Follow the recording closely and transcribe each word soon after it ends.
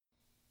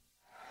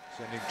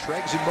Sending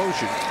Treggs in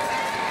motion.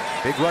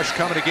 Big rush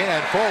coming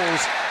again.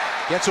 Foles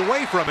gets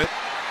away from it,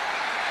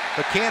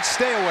 but can't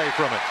stay away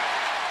from it.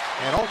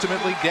 And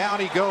ultimately down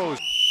he goes.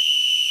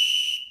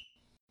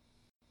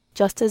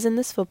 Just as in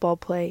this football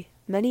play,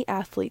 many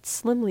athletes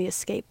slimly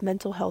escape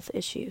mental health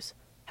issues.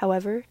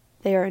 However,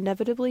 they are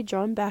inevitably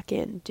drawn back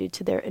in due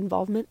to their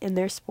involvement in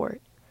their sport.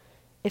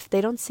 If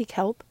they don't seek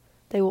help,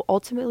 they will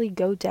ultimately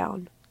go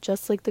down,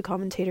 just like the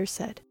commentator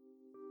said.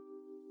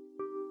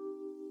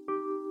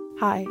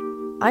 Hi,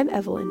 I'm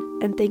Evelyn,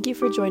 and thank you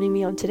for joining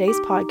me on today's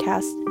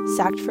podcast,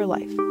 Sacked for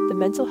Life, the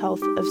mental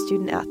health of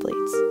student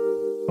athletes.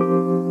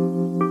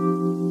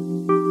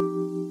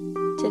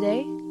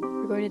 Today,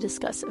 we're going to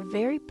discuss a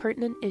very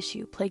pertinent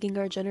issue plaguing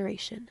our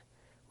generation,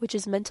 which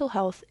is mental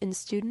health in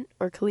student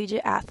or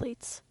collegiate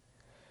athletes.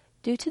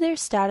 Due to their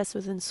status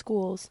within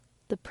schools,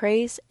 the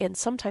praise and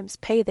sometimes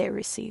pay they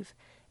receive,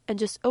 and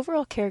just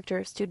overall character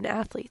of student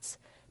athletes,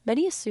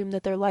 many assume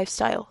that their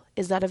lifestyle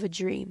is that of a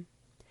dream.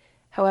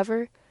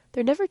 However,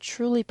 they're never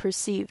truly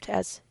perceived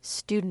as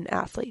student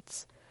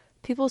athletes.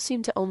 People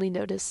seem to only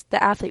notice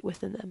the athlete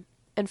within them,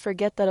 and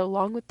forget that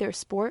along with their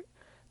sport,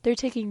 they're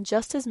taking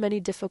just as many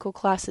difficult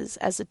classes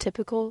as a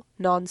typical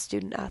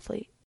non-student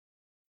athlete.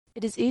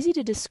 It is easy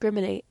to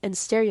discriminate and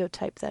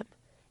stereotype them,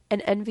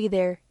 and envy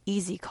their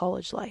easy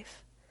college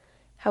life.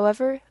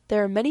 However,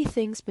 there are many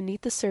things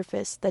beneath the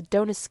surface that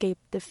don't escape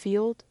the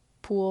field,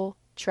 pool,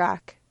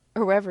 track,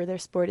 or wherever their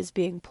sport is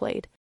being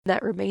played,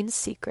 that remains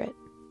secret.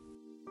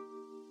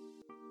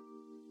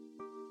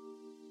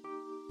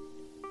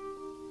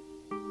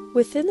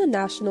 Within the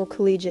National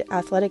Collegiate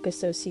Athletic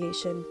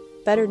Association,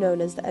 better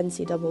known as the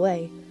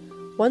NCAA,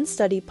 one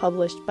study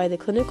published by the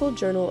Clinical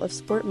Journal of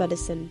Sport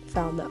Medicine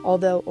found that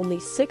although only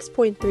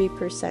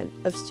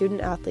 6.3% of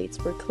student athletes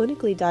were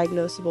clinically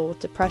diagnosable with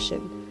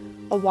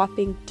depression, a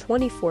whopping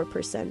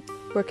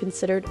 24% were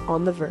considered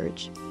on the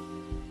verge.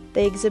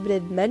 They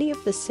exhibited many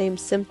of the same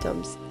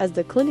symptoms as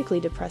the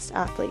clinically depressed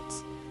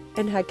athletes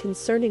and had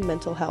concerning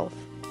mental health.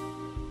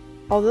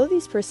 Although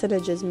these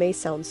percentages may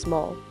sound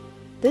small,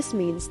 this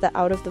means that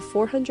out of the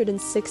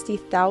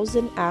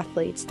 460,000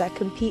 athletes that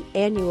compete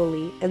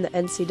annually in the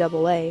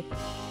NCAA,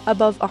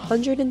 above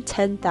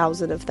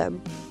 110,000 of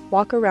them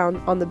walk around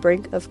on the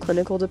brink of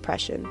clinical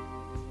depression.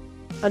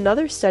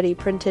 Another study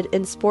printed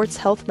in Sports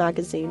Health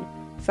magazine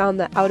found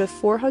that out of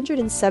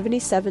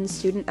 477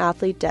 student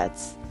athlete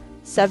deaths,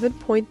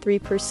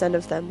 7.3%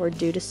 of them were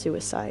due to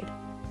suicide.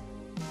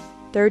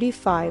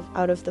 35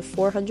 out of the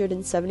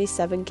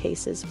 477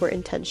 cases were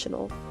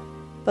intentional.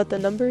 But the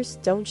numbers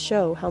don't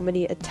show how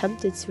many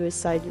attempted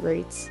suicide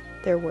rates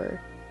there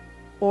were,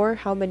 or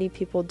how many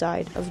people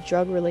died of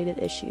drug-related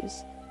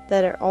issues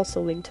that are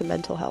also linked to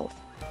mental health.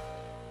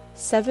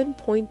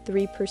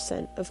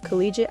 7.3% of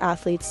collegiate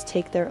athletes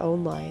take their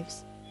own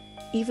lives,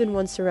 even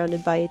when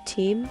surrounded by a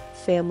team,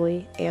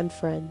 family, and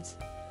friends.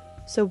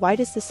 So why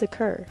does this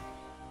occur?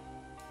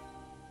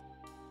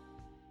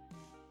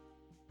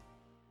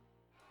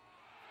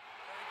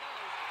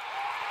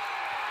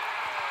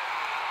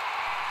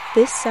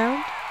 This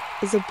sound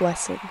is a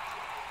blessing,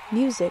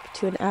 music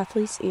to an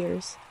athlete's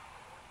ears.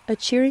 A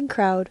cheering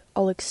crowd,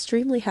 all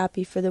extremely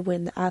happy for the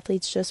win the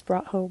athletes just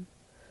brought home.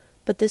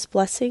 But this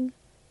blessing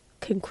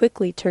can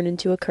quickly turn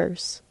into a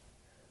curse.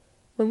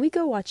 When we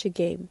go watch a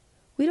game,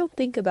 we don't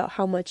think about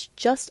how much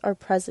just our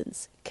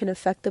presence can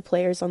affect the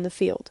players on the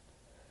field.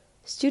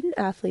 Student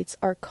athletes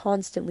are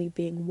constantly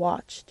being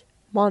watched,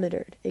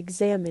 monitored,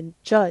 examined,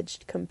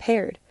 judged,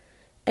 compared,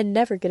 and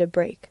never get a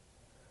break.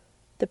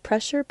 The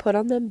pressure put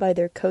on them by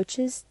their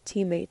coaches,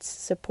 teammates,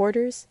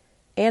 supporters,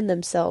 and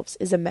themselves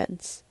is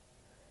immense.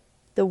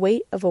 The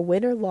weight of a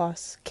win or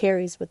loss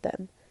carries with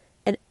them,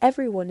 and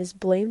everyone is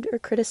blamed or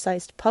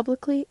criticized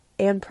publicly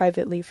and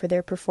privately for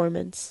their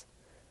performance.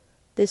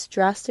 This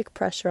drastic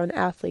pressure on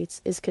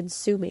athletes is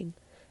consuming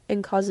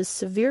and causes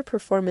severe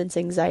performance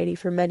anxiety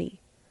for many.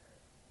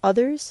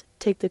 Others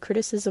take the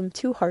criticism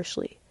too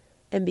harshly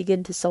and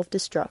begin to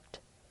self-destruct.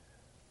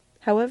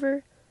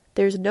 However,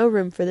 there's no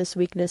room for this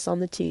weakness on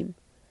the team.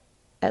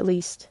 At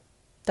least,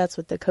 that's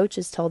what the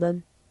coaches tell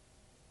them,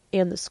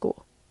 and the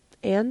school,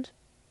 and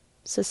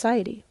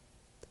society.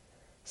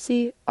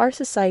 See, our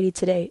society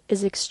today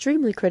is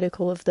extremely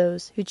critical of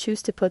those who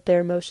choose to put their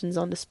emotions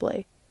on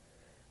display.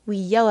 We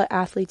yell at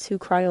athletes who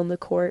cry on the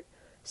court,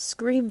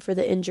 scream for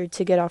the injured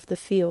to get off the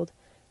field,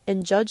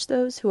 and judge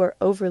those who are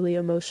overly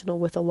emotional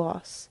with a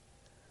loss.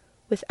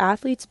 With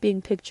athletes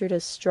being pictured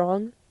as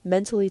strong,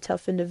 mentally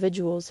tough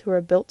individuals who are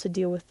built to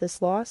deal with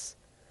this loss,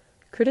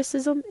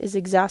 criticism is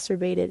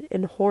exacerbated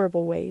in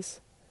horrible ways.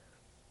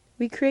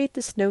 We create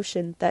this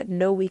notion that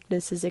no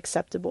weakness is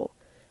acceptable,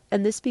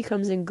 and this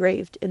becomes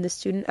engraved in the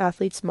student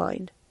athlete's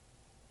mind.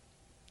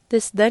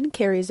 This then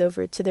carries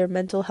over to their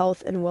mental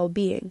health and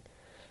well-being,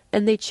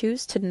 and they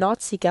choose to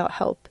not seek out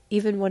help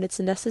even when it's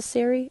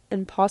necessary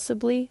and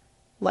possibly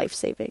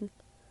life-saving.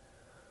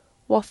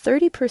 While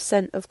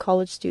 30% of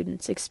college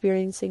students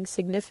experiencing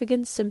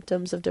significant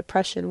symptoms of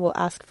depression will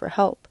ask for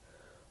help,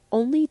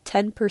 only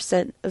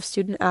 10% of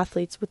student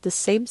athletes with the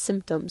same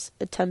symptoms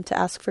attempt to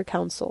ask for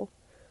counsel,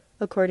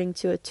 according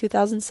to a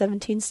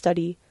 2017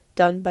 study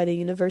done by the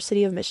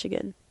University of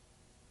Michigan.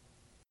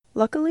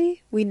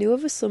 Luckily, we knew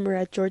of a swimmer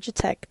at Georgia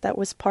Tech that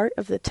was part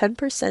of the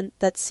 10%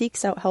 that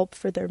seeks out help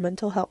for their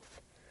mental health.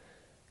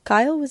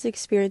 Kyle was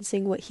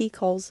experiencing what he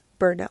calls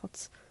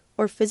burnouts,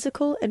 or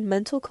physical and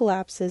mental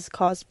collapses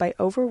caused by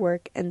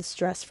overwork and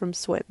stress from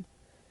swim.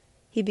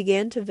 He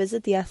began to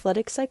visit the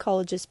athletic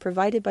psychologist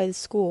provided by the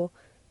school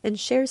and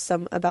shares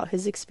some about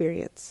his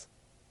experience.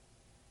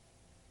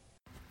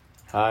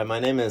 Hi, my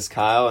name is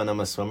Kyle and I'm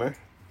a swimmer.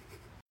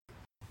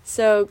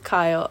 So,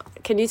 Kyle,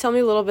 can you tell me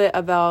a little bit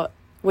about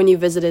when you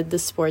visited the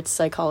sports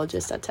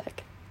psychologist at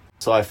Tech?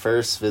 So I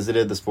first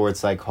visited the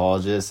sports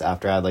psychologist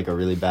after I had a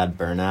really bad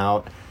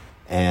burnout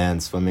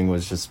and swimming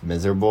was just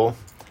miserable.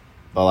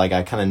 But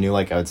I kind of knew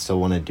I would still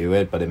want to do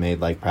it, but it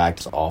made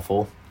practice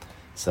awful.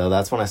 So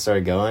that's when I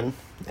started going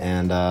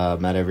and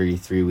met every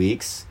 3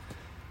 weeks.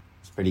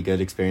 It's a pretty good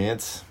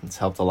experience. It's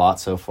helped a lot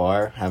so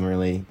far. Haven't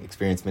really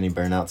experienced many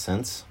burnouts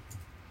since.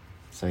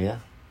 So yeah.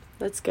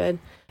 That's good.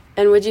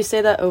 And would you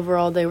say that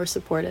overall they were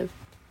supportive?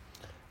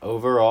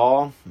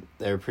 Overall,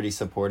 they were pretty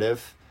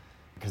supportive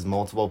because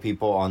multiple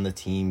people on the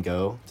team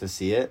go to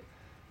see it.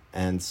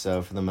 And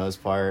so for the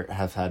most part,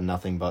 have had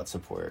nothing but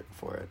support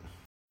for it.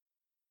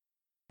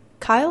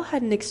 Kyle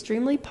had an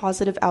extremely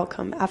positive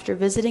outcome after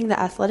visiting the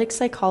athletic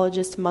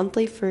psychologist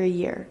monthly for a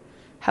year.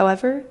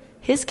 However,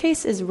 his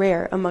case is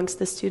rare amongst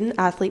the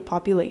student-athlete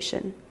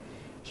population.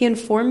 He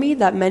informed me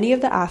that many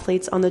of the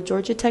athletes on the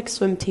Georgia Tech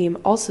swim team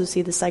also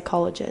see the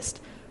psychologist,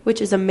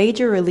 which is a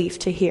major relief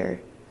to hear.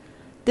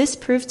 This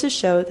proves to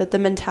show that the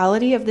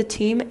mentality of the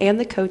team and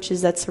the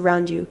coaches that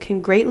surround you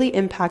can greatly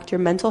impact your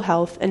mental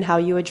health and how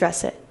you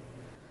address it.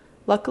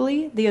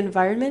 Luckily, the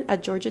environment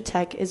at Georgia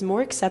Tech is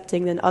more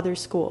accepting than other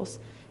schools,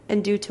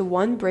 and due to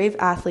one brave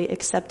athlete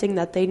accepting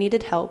that they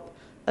needed help,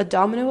 a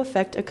domino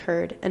effect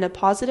occurred and a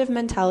positive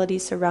mentality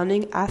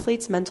surrounding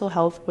athletes' mental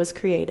health was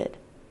created.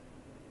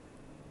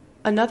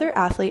 Another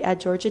athlete at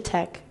Georgia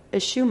Tech,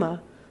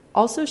 Ashuma,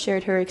 also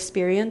shared her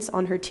experience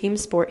on her team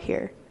sport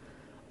here.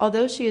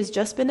 Although she has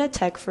just been at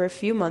Tech for a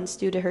few months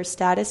due to her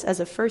status as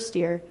a first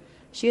year,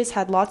 she has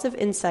had lots of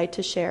insight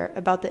to share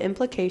about the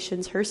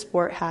implications her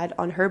sport had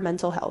on her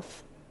mental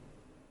health.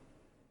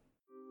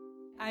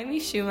 I'm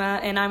Ishuma,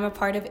 and I'm a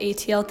part of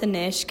ATL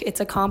Tanishq. It's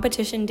a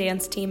competition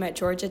dance team at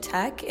Georgia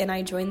Tech, and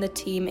I joined the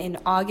team in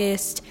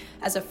August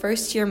as a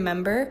first-year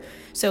member.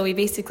 So we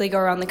basically go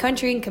around the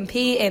country and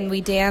compete, and we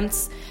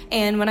dance.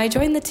 And when I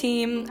joined the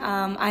team,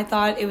 I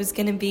thought it was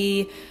going to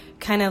be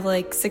kind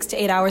of 6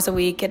 to 8 hours a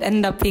week. It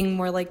ended up being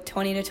more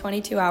 20 to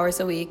 22 hours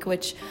a week,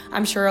 which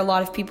I'm sure a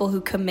lot of people who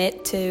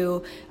commit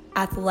to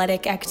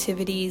athletic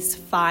activities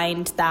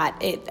find that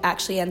it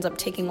actually ends up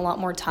taking a lot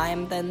more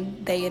time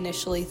than they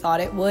initially thought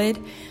it would.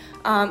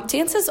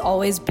 Dance has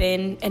always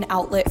been an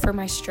outlet for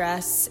my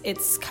stress.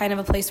 It's kind of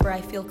a place where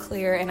I feel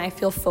clear and I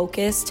feel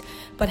focused,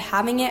 but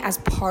having it as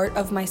part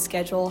of my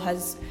schedule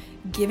has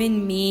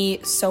given me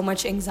so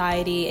much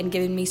anxiety and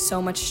given me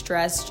so much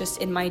stress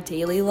just in my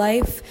daily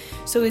life.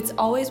 So it's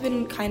always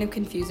been kind of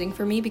confusing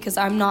for me because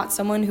I'm not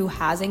someone who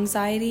has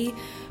anxiety.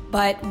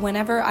 But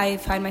whenever I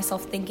find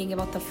myself thinking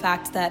about the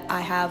fact that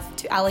I have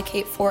to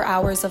allocate 4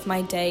 hours of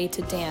my day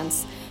to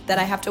dance, that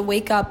I have to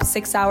wake up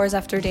 6 hours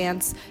after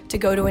dance to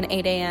go to an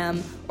 8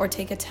 a.m. or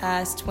take a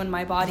test when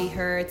my body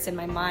hurts and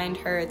my mind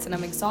hurts and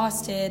I'm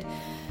exhausted,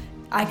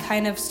 I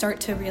kind of start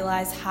to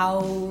realize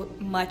how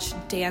much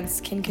dance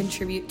can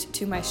contribute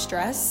to my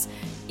stress,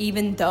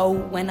 even though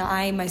when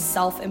I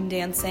myself am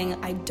dancing,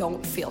 I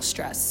don't feel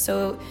stressed.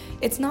 So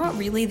it's not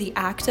really the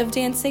act of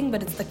dancing,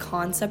 but it's the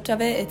concept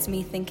of it. It's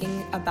me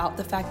thinking about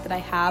the fact that I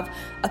have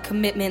a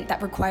commitment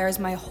that requires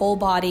my whole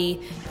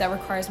body, that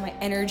requires my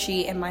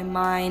energy and my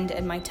mind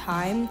and my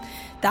time.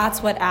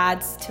 That's what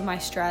adds to my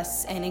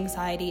stress and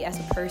anxiety as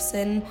a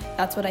person.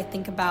 That's what I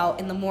think about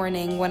in the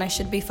morning when I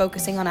should be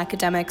focusing on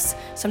academics.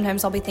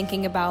 Sometimes I'll be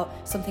thinking about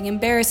something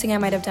embarrassing I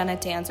might have done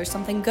at dance or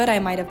something good I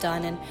might have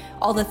done and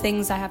all the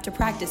things I have to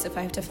practice if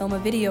I have to film a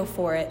video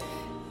for it.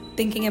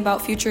 Thinking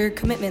about future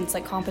commitments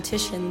like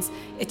competitions.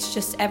 It's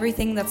just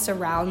everything that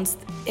surrounds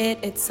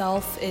it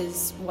itself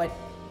is what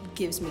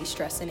gives me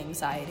stress and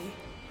anxiety.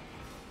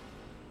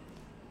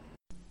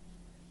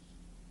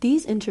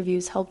 These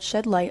interviews helped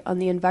shed light on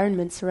the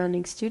environment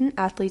surrounding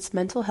student-athletes'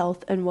 mental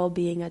health and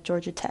well-being at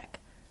Georgia Tech.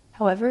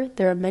 However,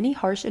 there are many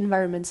harsh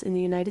environments in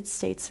the United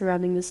States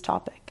surrounding this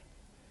topic.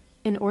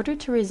 In order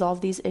to resolve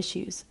these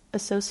issues, a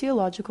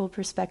sociological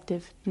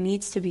perspective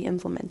needs to be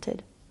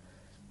implemented.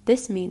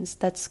 This means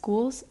that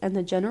schools and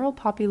the general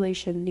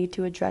population need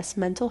to address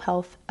mental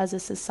health as a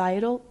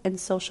societal and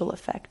social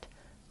effect,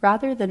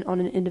 rather than on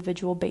an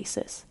individual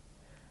basis.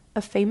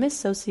 A famous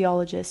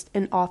sociologist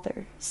and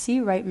author,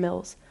 C. Wright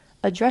Mills,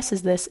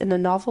 addresses this in a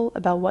novel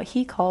about what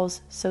he calls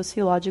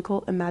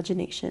sociological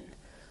imagination,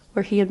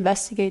 where he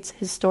investigates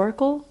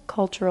historical,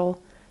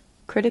 cultural,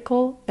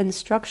 critical, and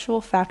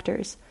structural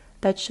factors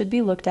that should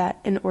be looked at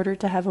in order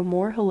to have a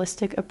more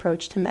holistic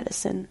approach to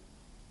medicine.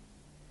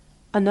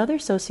 Another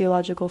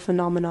sociological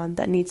phenomenon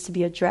that needs to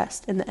be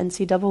addressed in the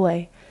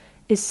NCAA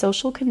is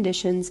social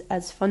conditions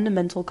as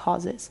fundamental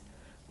causes,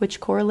 which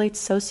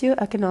correlates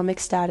socioeconomic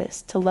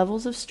status to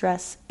levels of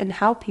stress and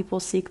how people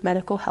seek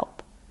medical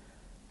help.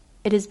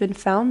 It has been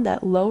found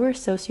that lower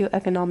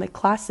socioeconomic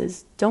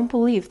classes don't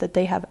believe that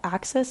they have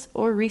access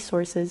or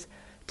resources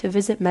to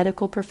visit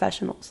medical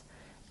professionals,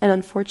 and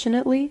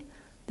unfortunately,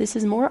 this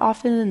is more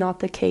often than not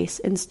the case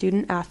in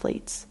student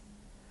athletes.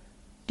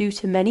 Due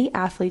to many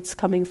athletes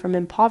coming from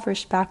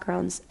impoverished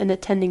backgrounds and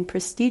attending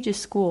prestigious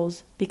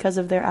schools because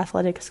of their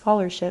athletic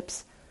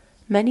scholarships,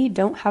 many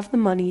don't have the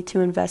money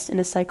to invest in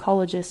a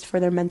psychologist for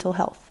their mental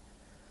health.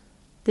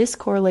 This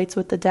correlates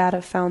with the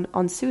data found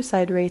on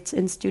suicide rates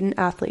in student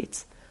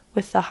athletes,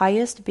 with the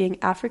highest being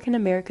African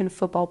American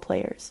football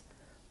players,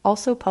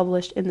 also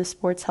published in the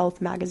Sports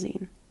Health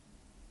magazine.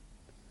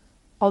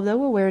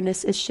 Although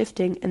awareness is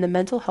shifting in the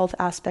mental health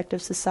aspect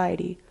of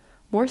society,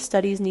 more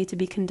studies need to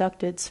be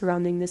conducted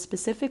surrounding the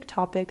specific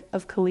topic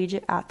of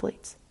collegiate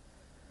athletes.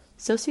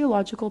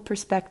 Sociological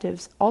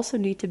perspectives also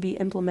need to be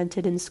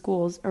implemented in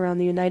schools around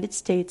the United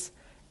States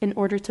in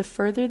order to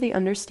further the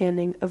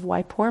understanding of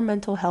why poor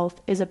mental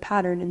health is a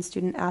pattern in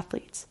student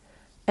athletes,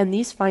 and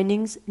these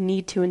findings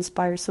need to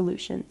inspire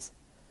solutions.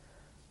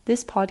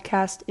 This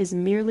podcast is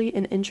merely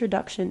an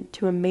introduction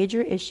to a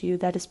major issue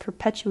that is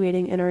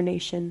perpetuating in our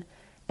nation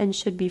and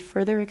should be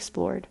further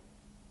explored.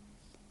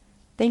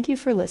 Thank you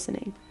for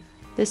listening.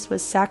 This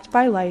was Sacked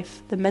by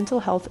Life, the mental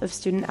health of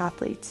student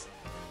athletes.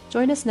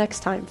 Join us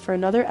next time for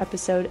another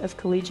episode of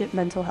Collegiate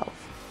Mental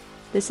Health.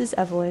 This is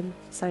Evelyn,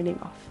 signing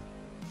off.